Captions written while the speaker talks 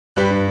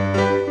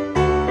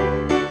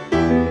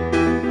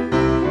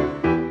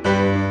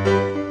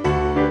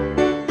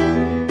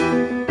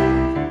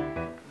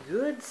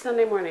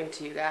Sunday morning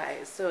to you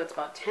guys. So it's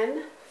about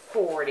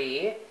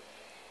 10:40,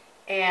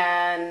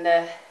 and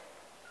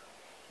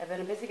I've been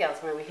a busy gal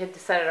this morning. We had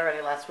decided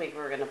already last week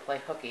we were going to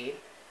play hooky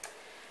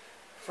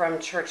from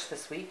church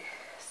this week,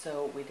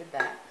 so we did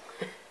that.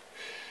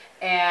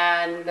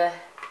 And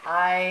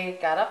I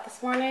got up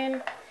this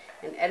morning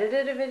and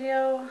edited a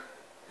video.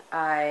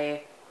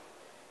 I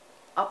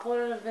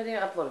uploaded a video,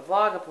 uploaded a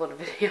vlog, uploaded a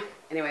video.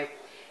 Anyway,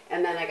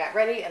 and then I got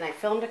ready and I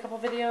filmed a couple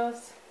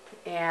videos.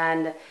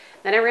 And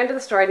then I ran to the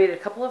store. I needed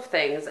a couple of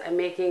things. I'm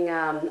making,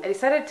 I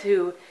decided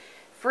to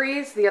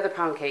freeze the other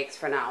pound cakes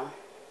for now.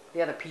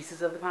 The other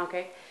pieces of the pound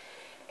cake.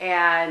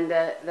 And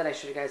that I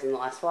showed you guys in the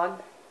last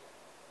vlog.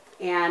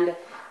 And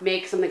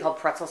make something called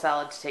pretzel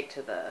salad to take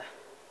to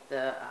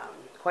the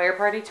choir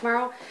party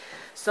tomorrow.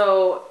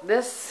 So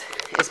this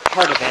is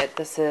part of it.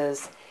 This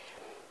is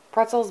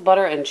pretzels,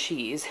 butter, and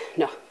cheese.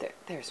 No,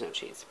 there's no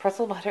cheese.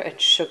 Pretzel, butter,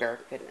 and sugar.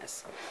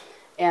 Goodness.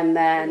 And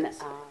then...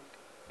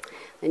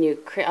 then you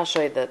cream, I'll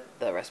show you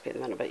the recipe in a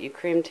minute, but you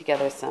cream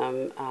together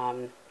some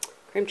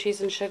cream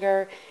cheese and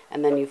sugar,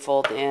 and then you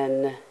fold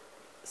in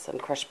some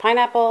crushed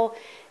pineapple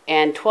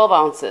and 12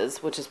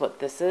 ounces, which is what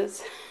this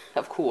is,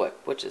 of Cool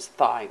Whip, which is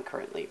thawing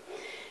currently.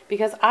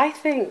 Because I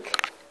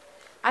think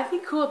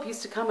Cool Whip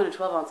used to come in a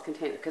 12-ounce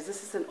container, because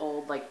this is an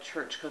old like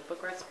church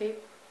cookbook recipe.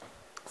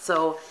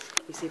 So,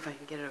 let me see if I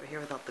can get it over here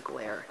without the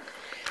glare.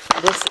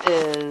 This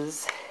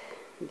is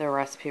the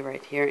recipe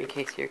right here, in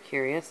case you're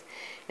curious.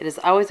 It is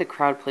always a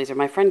crowd pleaser.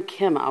 My friend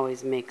Kim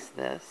always makes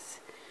this,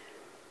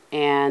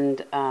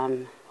 and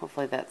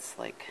hopefully that's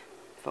like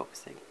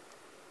focusing.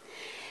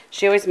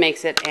 She always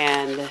makes it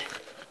and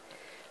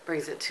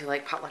brings it to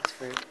like potlucks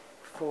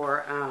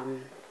for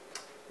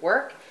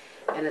work,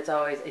 and it's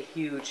always a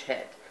huge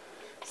hit.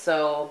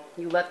 So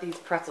you let these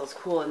pretzels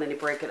cool, and then you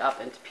break it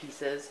up into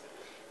pieces,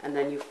 and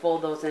then you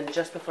fold those in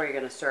just before you're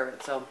going to serve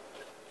it. So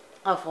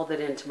I'll fold it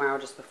in tomorrow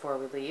just before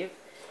we leave.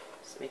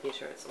 Just making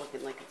sure it's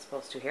looking like it's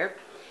supposed to here.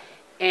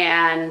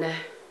 And,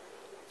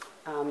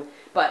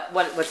 but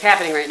what's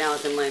happening right now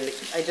is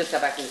I just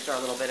got back from the store a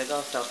little bit ago,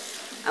 so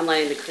I'm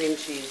letting the cream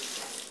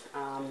cheese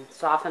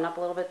soften up a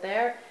little bit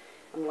there.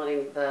 I'm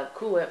letting the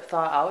Cool Whip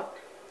thaw out.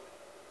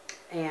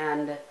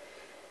 And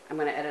I'm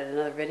going to edit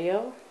another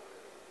video.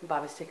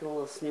 Bobby's taking a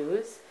little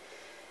snooze.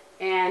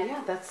 And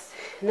yeah, that's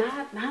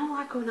not a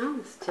lot going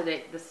on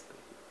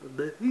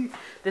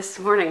this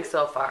morning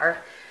so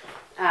far.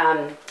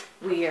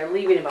 We are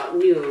leaving about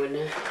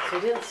noon, so I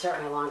didn't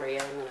start my laundry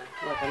yet. I'm going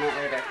to work on that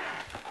later.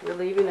 We're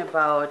leaving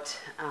about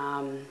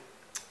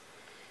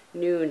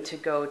noon to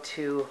go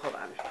to, hold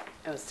on,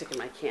 I was sticking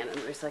my can in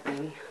the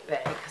recycling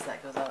bag because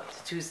that goes out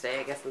to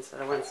Tuesday, I guess,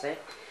 instead of Wednesday.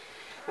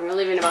 And we're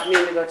leaving about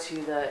noon to go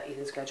to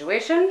Ethan's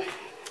graduation,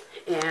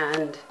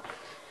 and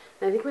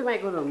I think we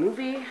might go to a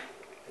movie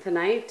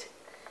tonight.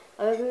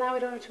 Other than that,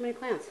 we don't have too many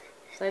plans,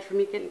 aside from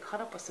me getting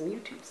caught up with some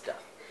YouTube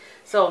stuff.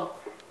 So,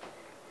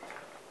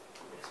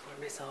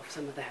 myself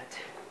some of that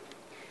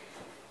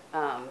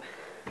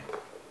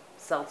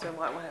seltzer,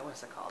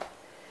 what's it called?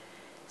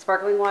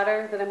 Sparkling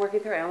water that I'm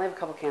working through. I only have a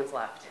couple cans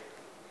left.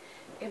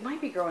 It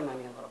might be growing on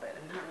me a little bit.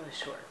 I'm not really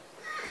sure.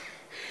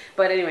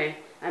 But anyway,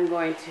 I'm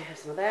going to have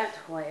some of that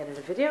while I edit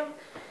a video.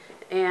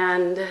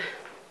 And yeah,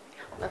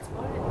 that's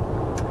about it.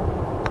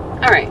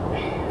 Alright,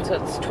 so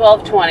it's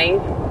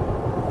 12:20.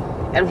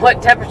 And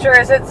what temperature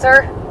is it,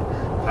 sir?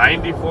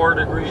 94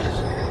 degrees.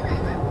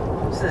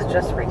 This is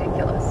just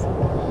ridiculous.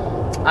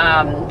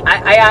 I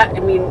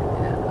mean,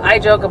 I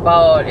joke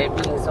about it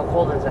being so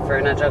cold and stuff,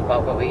 or not joke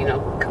about, but we,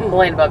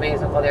 complain about being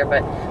so cold here,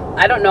 but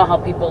I don't know how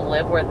people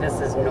live where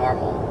this is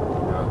normal.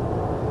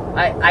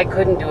 Yeah. I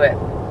couldn't do it.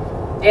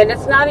 And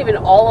it's not even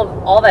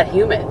all that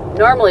humid.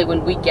 Normally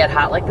when we get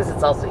hot like this,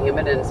 it's also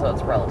humid, and so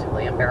it's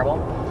relatively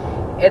unbearable.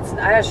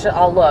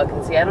 I'll look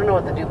and see. I don't know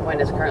what the dew point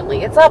is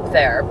currently. It's up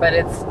there, but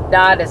it's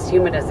not as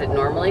humid as it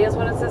normally is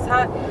when it's this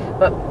hot.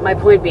 But my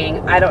point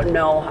being, I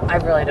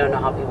really don't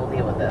know how people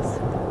deal with this.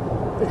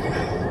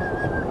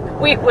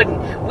 We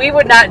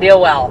would not deal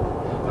well.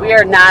 We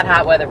are not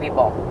hot weather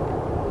people.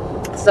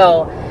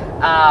 So,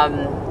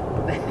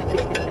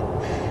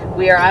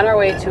 we are on our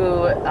way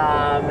to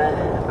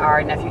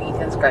our nephew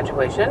Ethan's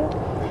graduation,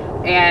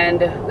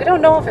 and we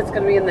don't know if it's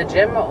going to be in the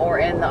gym or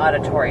in the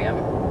auditorium.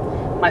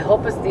 My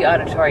hope is the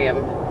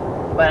auditorium,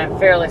 but I'm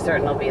fairly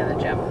certain it'll be in the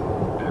gym.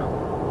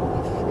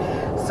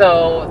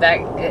 So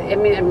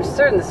I'm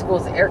certain the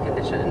school's air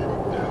conditioned,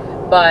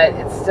 but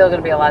it's still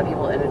going to be a lot of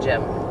people in a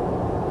gym.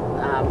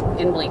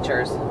 In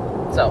bleachers,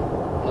 so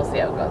we'll see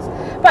how it goes.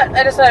 But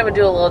I just thought I would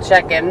do a little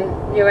check-in.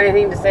 You have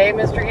anything to say,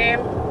 Mr.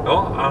 Gehm? No,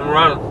 I'm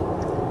running.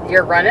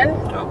 You're running?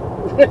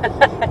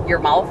 No. Your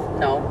mouth?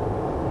 No.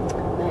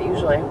 Not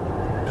usually.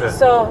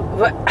 So,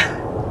 but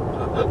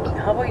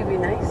how about you be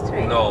nice to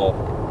me? No.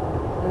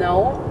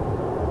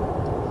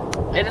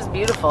 No? It is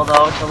beautiful,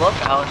 though, to look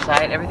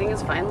outside. Everything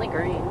is finally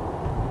green.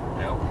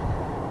 Yep.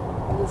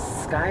 The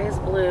sky is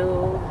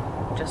blue.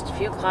 Just a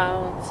few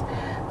clouds.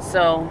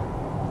 So,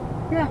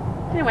 yeah.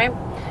 Anyway,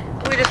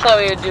 we just thought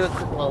we would do a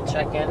quick little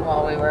check-in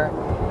while we were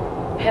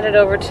headed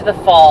over to the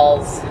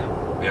falls.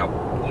 Yep.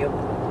 Yep.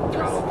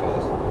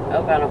 Falls.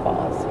 Shawano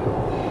Falls.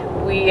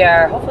 We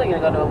are hopefully going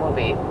to go to a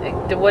movie.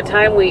 What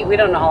time, we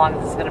don't know how long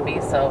this is going to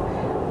be, so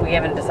we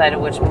haven't decided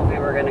which movie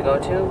we're going to go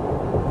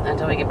to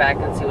until we get back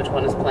and see which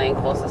one is playing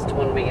closest to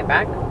when we get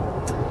back.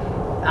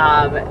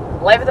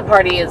 Life at the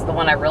Party is the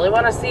one I really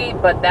want to see,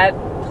 but that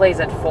plays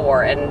at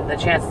 4, and the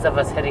chances of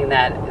us hitting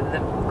that, the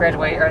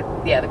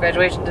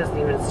graduation doesn't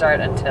even start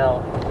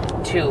until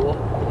 2.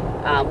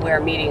 We're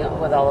meeting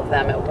with all of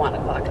them at 1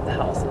 o'clock at the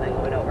house and then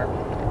going over.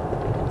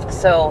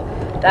 So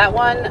that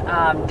one,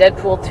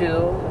 Deadpool 2,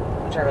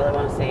 which I really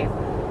want to see,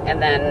 and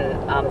then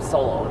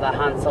Solo, the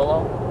Han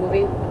Solo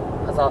movie,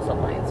 is also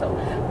playing. So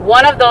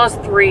one of those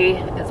 3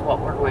 is what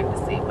we're going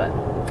to see, but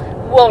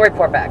we'll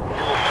report back.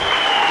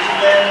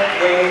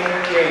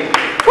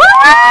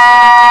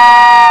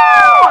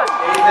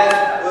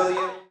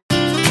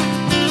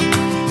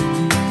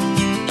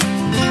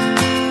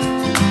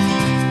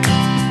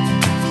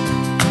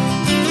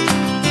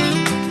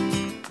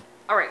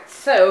 All right,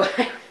 so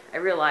I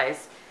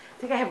realized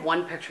I think I have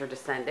one picture to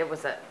send. It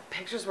was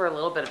pictures were a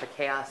little bit of a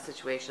chaos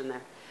situation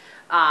there.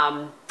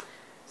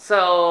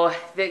 So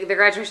the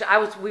graduation,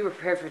 we were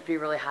prepared for it to be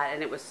really hot,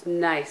 and it was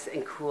nice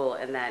and cool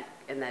in that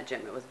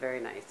gym. It was very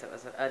nice. It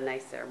was a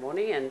nice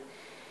ceremony, and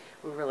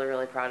we're really,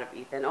 really proud of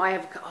Ethan. I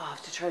have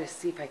to try to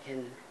see if I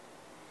can.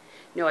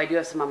 No, I do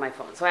have some on my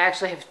phone. So I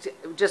actually have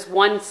just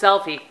one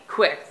selfie,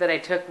 quick, that I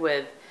took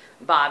with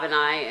Bob and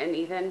I and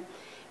Ethan,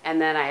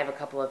 and then I have a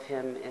couple of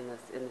him in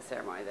the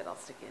ceremony that I'll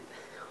stick in,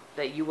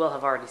 that you will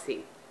have already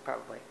seen,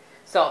 probably.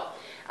 So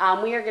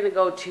we are going to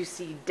go to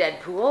see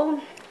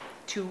Deadpool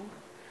 2.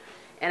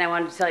 And I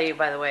wanted to tell you,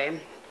 by the way,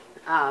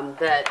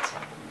 that,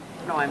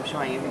 no, I'm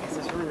showing you because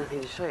there's really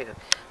nothing to show you.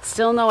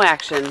 Still no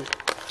action.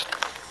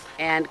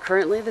 And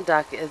currently the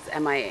duck is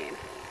MIA.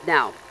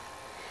 Now,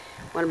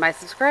 one of my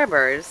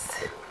subscribers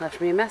left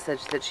me a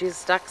message that she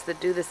has ducks that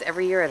do this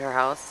every year at her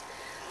house.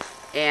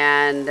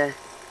 And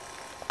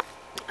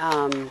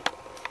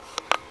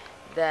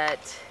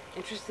that,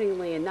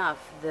 interestingly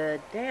enough, the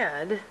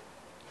dad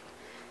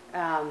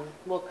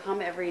will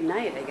come every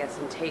night, I guess,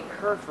 and take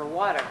her for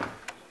water.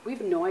 We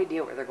have no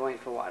idea where they're going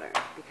for water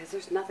because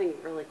there's nothing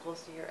really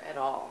close to here at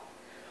all.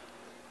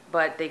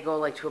 But they go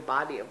like to a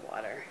body of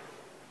water.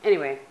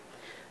 Anyway,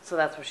 so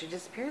that's where she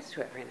disappears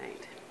to every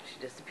night. She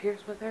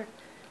disappears with her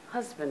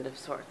husband of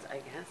sorts, I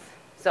guess.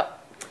 So,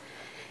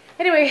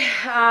 anyway,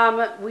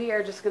 we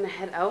are just going to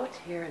head out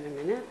here in a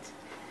minute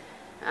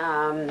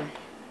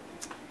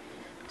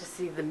to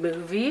see the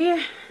movie.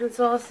 And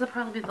so this will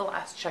probably be the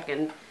last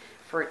check-in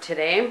for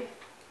today.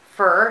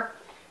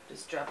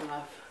 Just dropping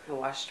off. I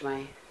washed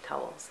my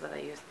towels that I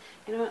use.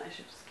 You know what? I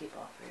should just keep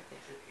all 3 of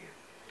these in here.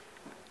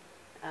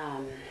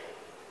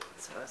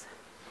 So I was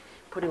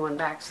putting one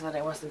back so that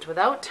I wasn't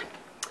without.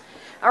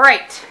 All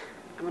right,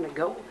 I'm gonna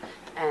go,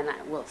 and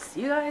I will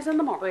see you guys in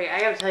the morning. Wait, I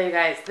gotta tell you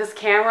guys, this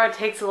camera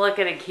takes a look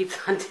and it keeps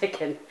on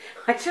ticking.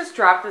 I just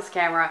dropped this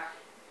camera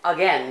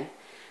again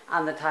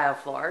on the tile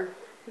floor,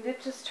 and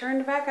it just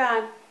turned back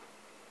on.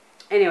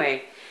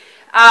 Anyway,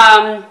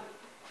 so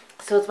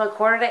it's about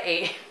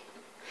 7:45.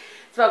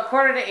 It's about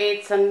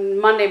 7:45 on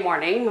Monday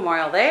morning,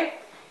 Memorial Day.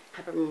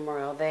 Happy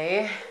Memorial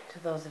Day to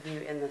those of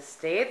you in the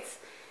States.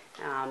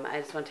 I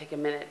just want to take a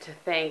minute to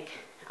thank,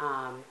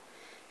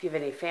 if you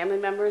have any family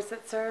members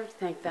that served,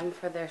 thank them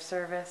for their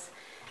service.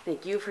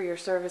 Thank you for your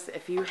service.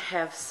 If you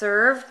have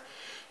served,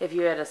 if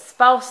you had a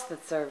spouse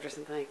that served or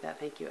something like that,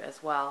 thank you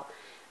as well.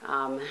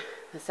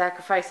 The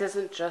sacrifice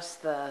isn't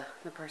just the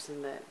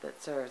person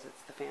that serves,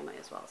 it's the family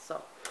as well.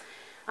 So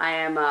I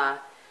am a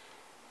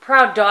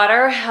proud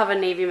daughter of a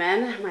Navy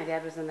man. My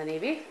dad was in the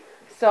Navy.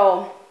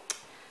 So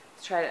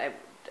let's try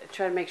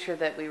to make sure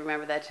that we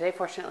remember that today.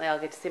 Fortunately, I'll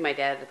get to see my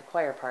dad at the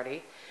choir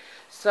party.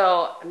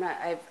 So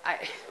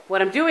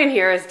what I'm doing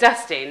here is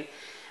dusting.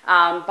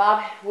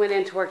 Bob went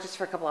into work just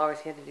for a couple hours.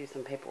 He had to do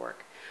some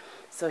paperwork.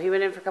 So he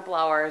went in for a couple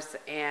hours,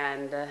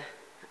 and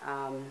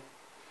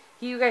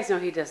you guys know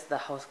he does the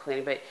house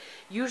cleaning, but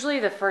usually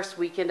the first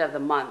weekend of the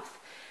month,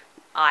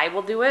 I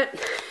will do it.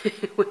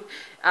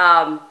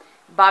 Bob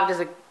does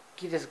a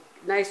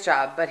nice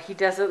job, but he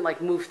doesn't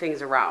like move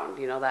things around.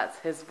 You know, that's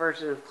his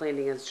version of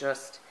cleaning is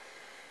just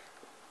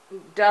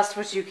dust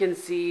what you can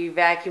see,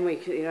 vacuum,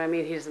 you know what I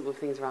mean? He doesn't move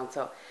things around.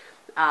 So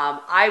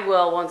I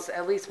will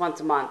at least once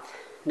a month.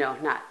 No,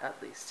 not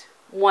at least.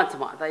 Once a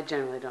month. I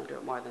generally don't do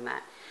it more than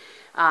that.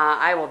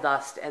 I will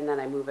dust, and then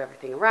I move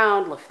everything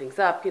around, lift things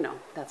up, you know,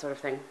 that sort of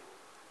thing.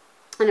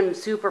 And I'm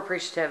super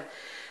appreciative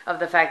of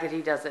the fact that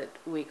he does it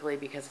weekly,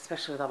 because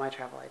especially with all my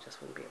travel, I just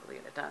wouldn't be able to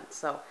get it done.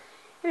 So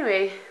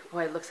anyway,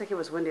 boy, it looks like it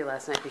was windy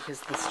last night,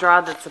 because the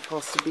straw that's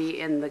supposed to be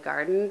in the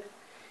garden,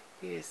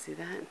 you guys see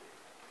that?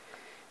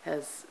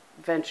 Has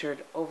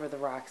ventured over the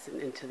rocks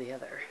and into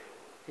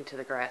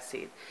the grass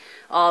seed.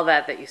 All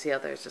that you see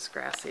out there is just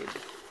grass seed.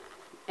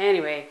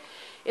 Anyway,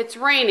 it's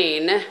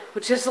raining,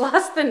 which is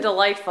less than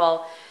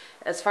delightful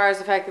as far as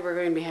the fact that we're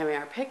going to be having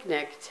our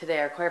picnic today,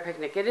 our choir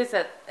picnic. It is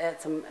at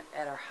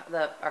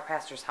our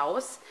pastor's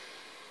house,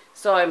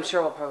 so I'm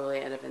sure we'll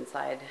probably end up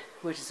inside,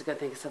 which is a good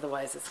thing, because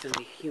otherwise it's going to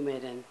be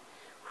humid and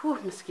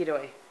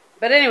mosquito-y.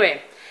 But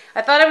anyway,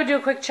 I thought I would do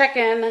a quick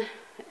check-in,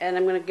 and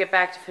I'm going to get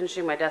back to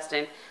finishing my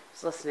dusting. I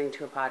was listening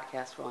to a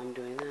podcast while I'm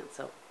doing that,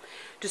 so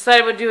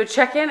decided I would do a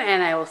check-in,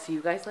 and I will see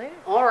you guys later.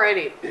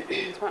 Alrighty,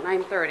 it's about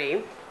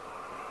 9:30.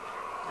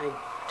 I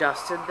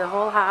dusted the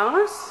whole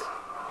house,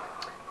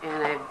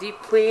 and I've deep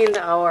cleaned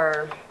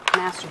our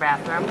master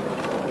bathroom.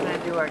 I'm going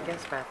to do our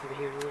guest bathroom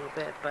here in a little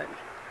bit, but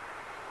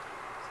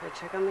so I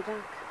check on the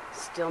dock.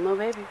 Still no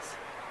babies.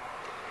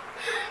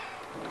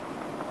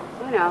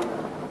 I know.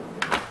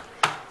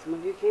 Some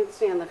of you can't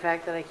stand the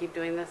fact that I keep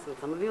doing this, and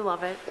some of you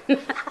love it.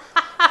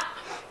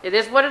 It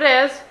is what it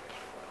is.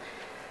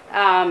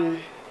 Oh,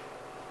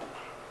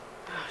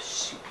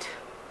 shoot.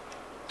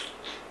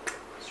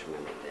 Just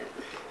remembered that.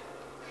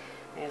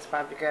 I asked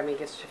Bob to grab me a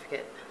gift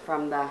certificate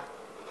from the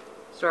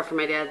store for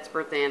my dad's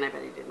birthday, and I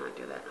bet he did not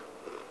do that.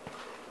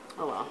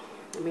 Oh well.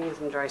 I'm eating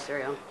some dry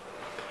cereal.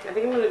 I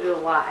think I'm going to do a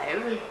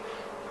live.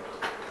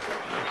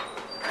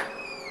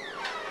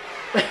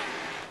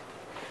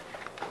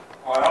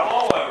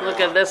 Look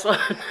at this one.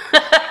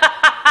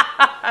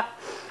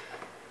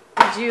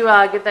 Did you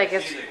get that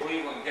gift? See, the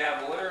Cleveland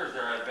Cavaliers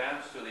are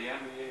advanced to the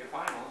NBA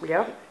Finals.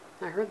 Yep,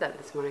 I heard that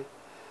this morning.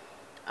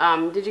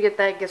 Did you get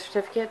that gift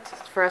certificate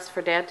for us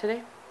for Dad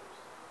today?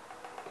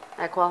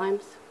 At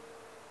Qualheim's?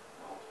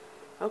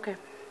 No. Okay. Are you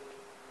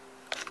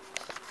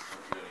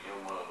going to give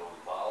him one of those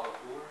bottle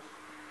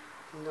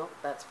coolers? Nope,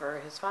 that's for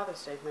his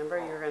Father's Day. Remember,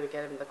 you were going to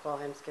get him the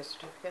Qualheim's gift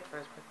certificate for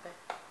his birthday?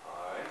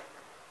 Alright.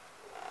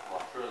 Well,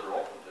 I'm sure they're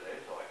open today,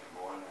 so I can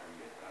go in there and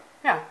get them.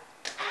 Yeah.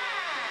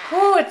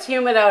 Ooh, it's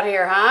humid out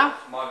here, huh?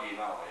 It's muggy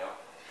now, yep.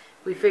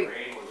 We The figured.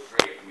 rain was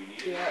great. We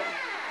needed it. Yeah.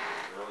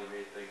 It really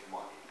made things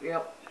muggy.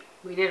 Yep.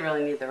 We did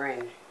really need the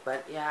rain.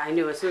 But yeah, I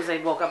knew as soon as I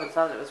woke up and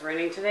saw that it was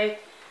raining today,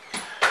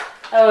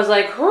 I was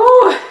like,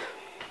 whoo!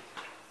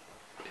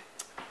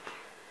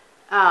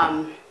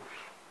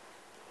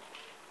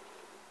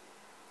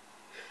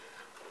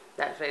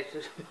 That's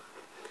just,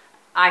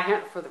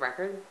 for the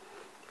record,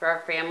 for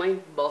our family,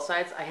 both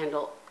sides, I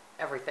handle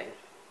everything.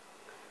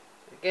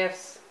 The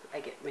gifts,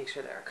 make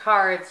sure there are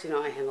cards,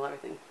 I handle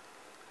everything.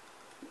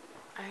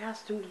 I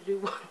asked him to do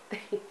one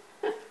thing.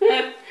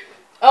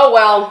 Oh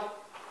well.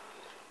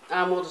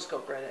 We'll just go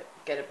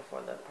get it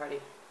before the party.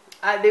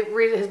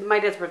 My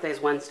dad's birthday is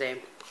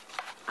Wednesday,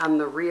 on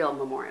the real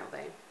Memorial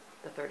Day,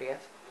 the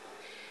 30th.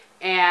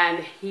 And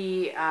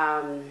he,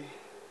 oh,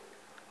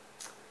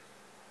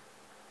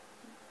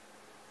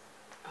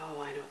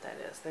 I know what that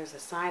is. There's a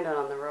sign out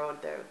on the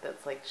road there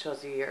that's like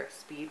shows you your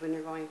speed when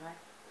you're going by.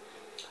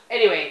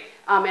 Anyway,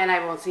 and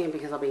I won't see him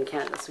because I'll be in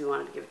Canada, so we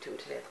wanted to give it to him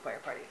today at the choir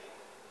party.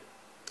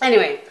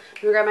 Anyway,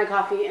 I'm gonna grab my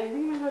coffee, and I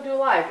think I'm gonna go do a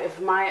live if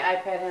my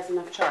iPad has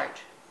enough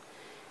charge.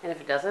 And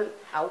if it doesn't,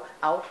 ow.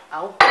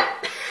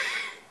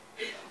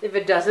 If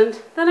it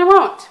doesn't, then I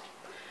won't.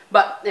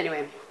 But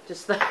anyway,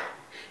 just thought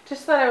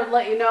I would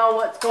let you know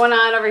what's going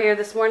on over here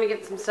this morning,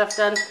 get some stuff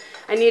done.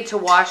 I need to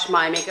wash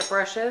my makeup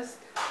brushes,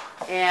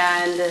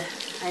 and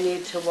I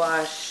need to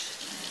wash,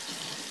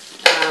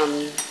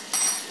 and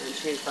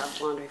change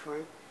Bob's laundry for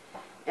him.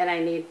 And I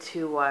need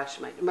to wash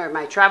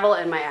my travel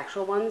and my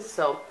actual ones,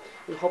 so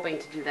I'm hoping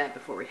to do that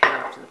before we head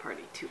out to the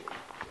party too.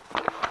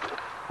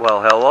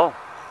 Well, hello.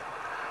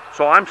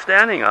 So I'm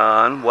standing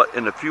on what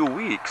in a few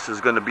weeks is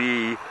going to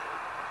be,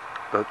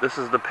 this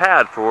is the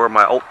pad for where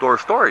my outdoor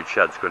storage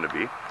shed's going to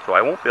be. So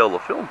I won't be able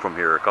to film from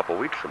here a couple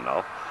weeks from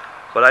now.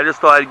 But I just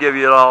thought I'd give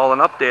you all an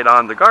update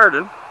on the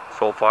garden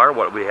so far,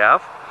 what we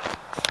have.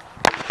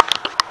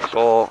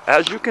 So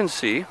as you can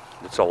see,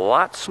 it's a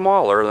lot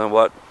smaller than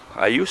what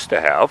I used to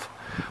have.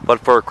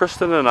 But for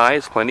Kristin and I,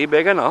 it's plenty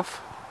big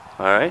enough.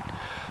 Alright.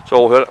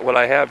 So what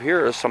I have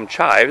here is some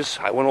chives.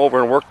 I went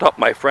over and worked up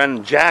my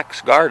friend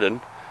Jack's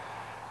garden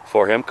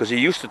for him, because he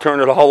used to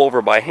turn it all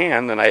over by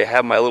hand, and I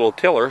have my little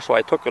tiller, so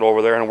I took it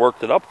over there and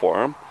worked it up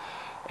for him.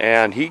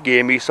 And he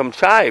gave me some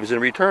chives in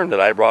return that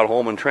I brought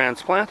home and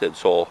transplanted.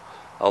 So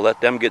I'll let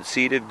them get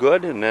seeded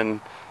good and then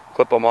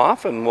clip them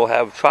off, and we'll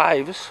have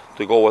chives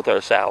to go with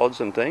our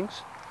salads and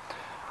things.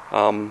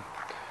 I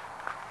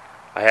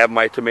have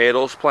my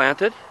tomatoes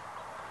planted,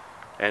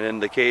 and in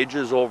the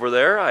cages over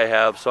there I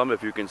have some,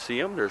 if you can see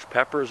them, there's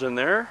peppers in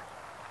there.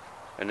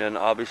 And then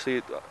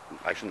obviously,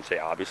 I shouldn't say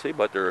obviously,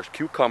 but there's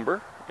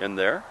cucumber in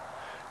there.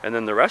 And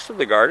then the rest of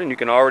the garden, you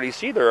can already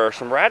see there are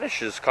some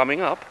radishes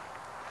coming up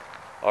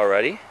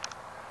already.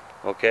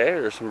 Okay,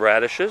 there's some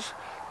radishes.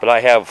 But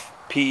I have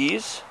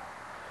peas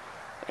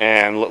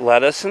and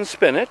lettuce and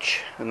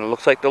spinach. And it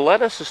looks like the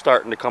lettuce is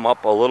starting to come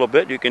up a little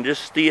bit. You can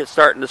just see it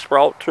starting to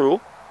sprout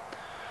through.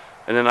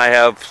 And then I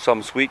have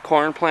some sweet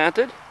corn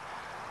planted,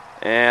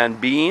 and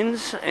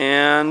beans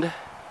and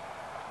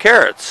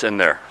carrots in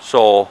there.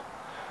 So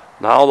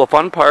now the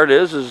fun part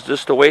is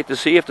just to wait to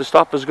see if the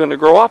stuff is going to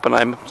grow up, and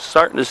I'm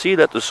starting to see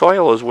that the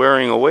soil is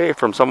wearing away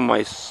from some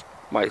of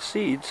my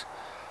seeds.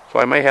 So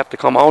I may have to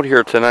come out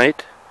here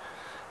tonight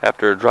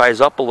after it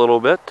dries up a little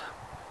bit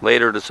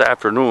later this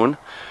afternoon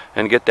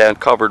and get that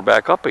covered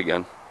back up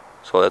again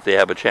so that they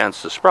have a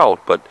chance to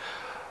sprout. But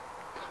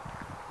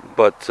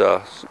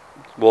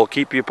we'll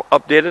keep you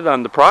updated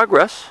on the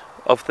progress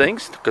of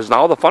things, because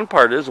now the fun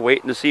part is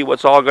waiting to see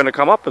what's all going to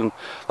come up. And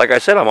like I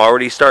said, I'm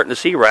already starting to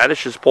see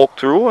radishes poke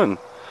through, and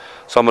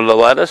some of the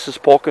lettuce is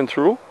poking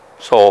through.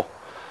 So,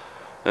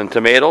 and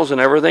tomatoes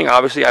and everything.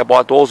 Obviously, I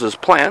bought those as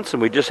plants,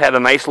 and we just had a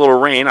nice little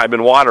rain. I've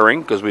been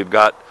watering because we've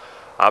got,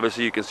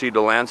 obviously you can see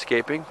the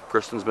landscaping.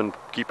 Kristin's been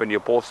keeping you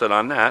posted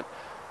on that.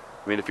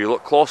 I mean, if you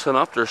look close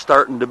enough, there's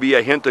starting to be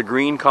a hint of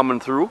green coming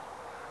through.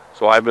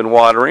 So I've been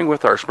watering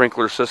with our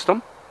sprinkler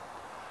system,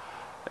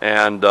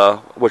 and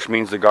which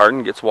means the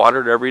garden gets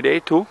watered every day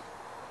too.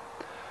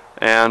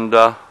 And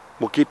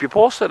we'll keep you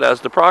posted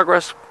as the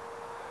progress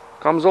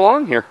comes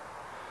along here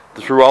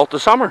throughout the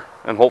summer,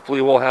 and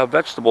hopefully we'll have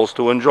vegetables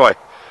to enjoy.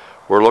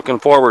 We're looking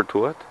forward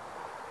to it.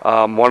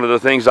 One of the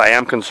things I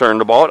am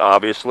concerned about,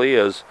 obviously,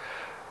 is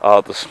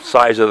the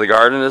size of the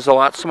garden is a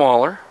lot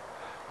smaller,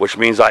 which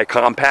means I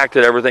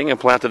compacted everything and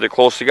planted it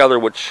close together,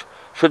 which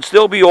should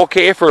still be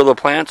okay for the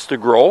plants to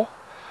grow.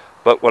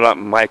 But what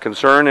my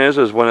concern is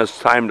when it's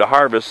time to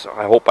harvest,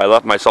 I hope I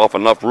left myself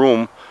enough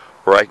room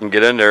where I can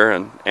get in there,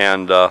 and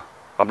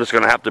I'm just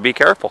going to have to be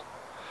careful.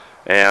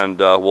 And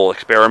we'll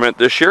experiment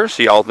this year,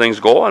 see how things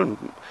go,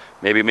 and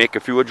maybe make a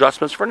few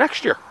adjustments for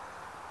next year.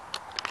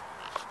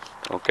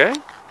 Okay?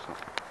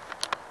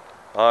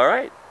 All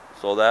right.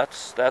 So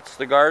that's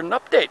the garden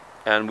update,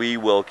 and we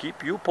will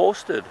keep you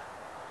posted.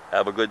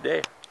 Have a good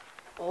day.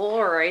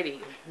 Alrighty,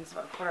 it's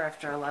about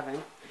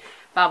 11:15.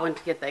 Bob went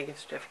to get that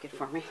gift certificate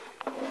for me,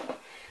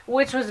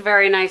 which was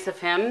very nice of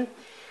him.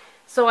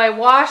 So I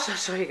washed, I'll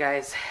show you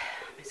guys.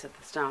 Let me set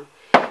this down.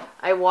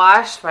 I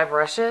washed my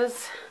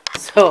brushes.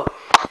 So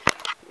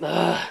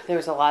there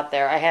was a lot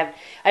there.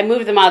 I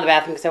moved them out of the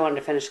bathroom because I wanted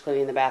to finish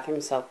cleaning the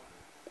bathroom. So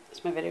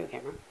that's my video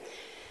camera.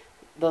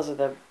 Those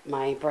are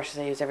my brushes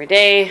I use every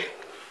day.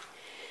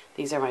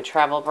 These are my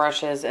travel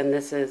brushes, and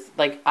this is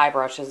like eye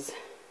brushes,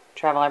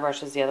 travel eye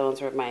brushes. The other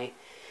ones are my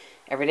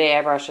everyday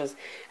eye brushes,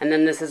 and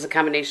then this is a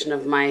combination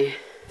of my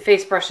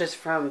face brushes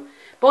from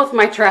both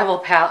my travel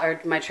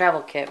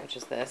kit, which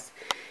is this,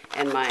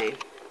 and my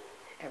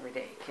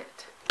everyday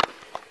kit.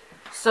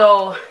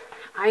 So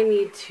I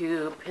need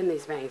to pin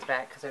these bangs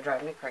back because they're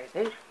driving me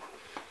crazy,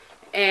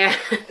 and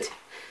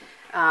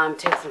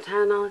take some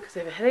Tylenol because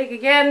I have a headache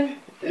again.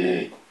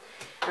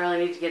 I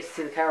really need to get to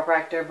see the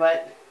chiropractor,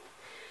 but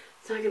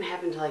it's not going to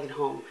happen until I get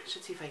home. I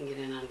should see if I can get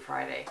in on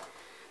Friday.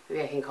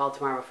 Maybe I can call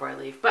tomorrow before I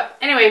leave. But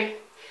anyway,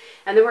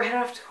 and then we're heading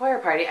off to choir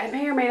party. I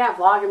may or may not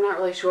vlog. I'm not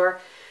really sure.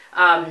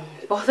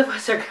 Both of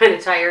us are kind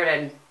of tired,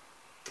 and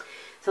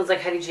sounds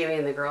like Heidi, Jamie,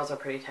 and the girls are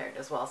pretty tired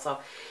as well. So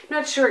I'm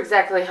not sure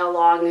exactly how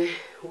long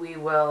we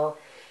will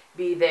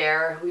be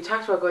there. We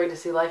talked about going to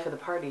see Life of the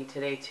Party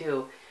today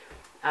too,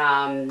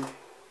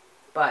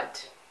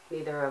 but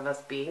neither of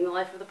us being the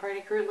life of the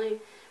party currently.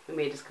 We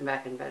may just come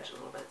back and veg a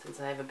little bit since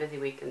I have a busy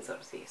week and so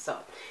to see. So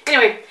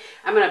anyway,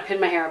 I'm going to pin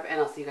my hair up,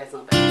 and I'll see you guys in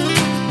a little bit.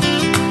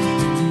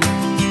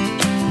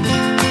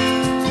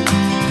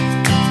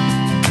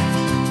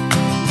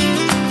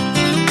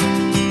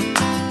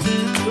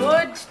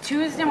 Good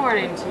Tuesday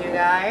morning to you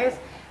guys.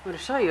 I'm going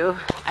to show you.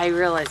 I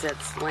realize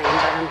it's lame,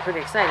 but I'm pretty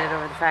excited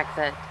over the fact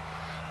that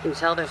you can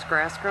tell there's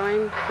grass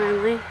growing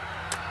finally.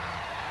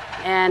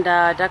 And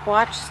duck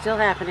watch still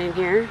happening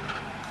here.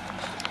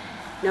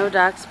 No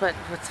ducks, but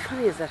what's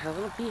funny is that her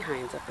little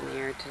behind's up in the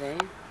air today.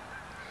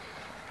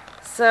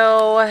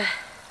 So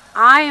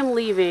I am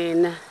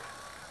leaving,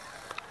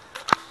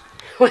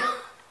 well,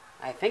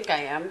 I think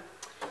I am,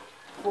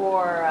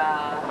 for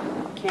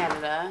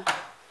Canada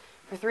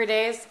for 3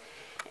 days.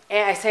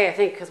 And I say I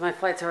think because my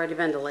flight's already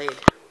been delayed.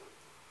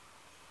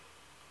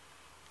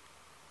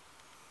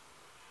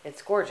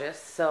 It's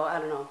gorgeous, so I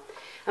don't know.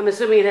 I'm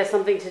assuming it has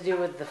something to do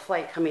with the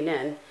flight coming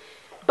in.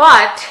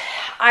 But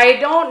I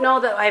don't know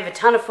that I have a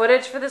ton of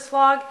footage for this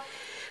vlog,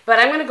 but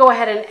I'm going to go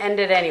ahead and end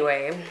it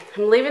anyway.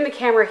 I'm leaving the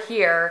camera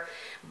here.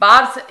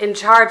 Bob's in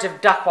charge of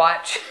duck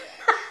watch.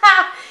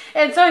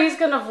 And so he's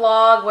going to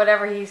vlog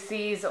whatever he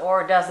sees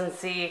or doesn't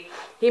see.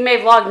 He may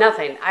vlog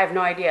nothing. I have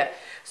no idea.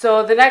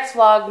 So the next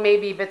vlog may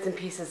be bits and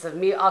pieces of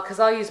me, because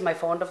I'll use my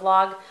phone to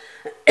vlog.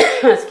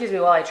 Excuse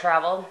me, while I'm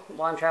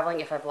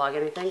traveling, if I vlog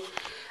anything.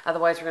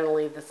 Otherwise, we're going to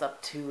leave this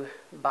up to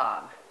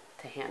Bob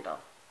to handle.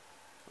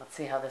 Let's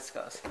see how this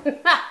goes.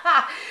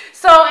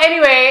 So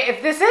anyway,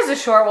 if this is a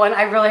short one,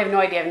 I really have no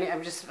idea.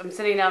 I'm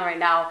sitting down right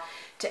now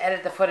to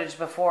edit the footage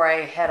before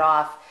I head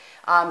off.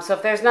 So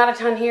if there's not a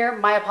ton here,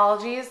 my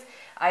apologies.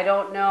 I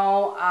don't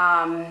know.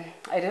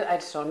 I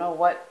just don't know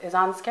what is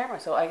on this camera.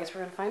 So I guess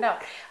we're going to find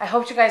out. I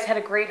hope you guys had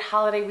a great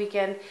holiday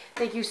weekend.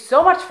 Thank you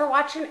so much for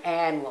watching,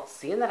 and we'll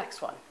see you in the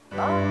next one.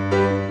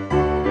 Bye.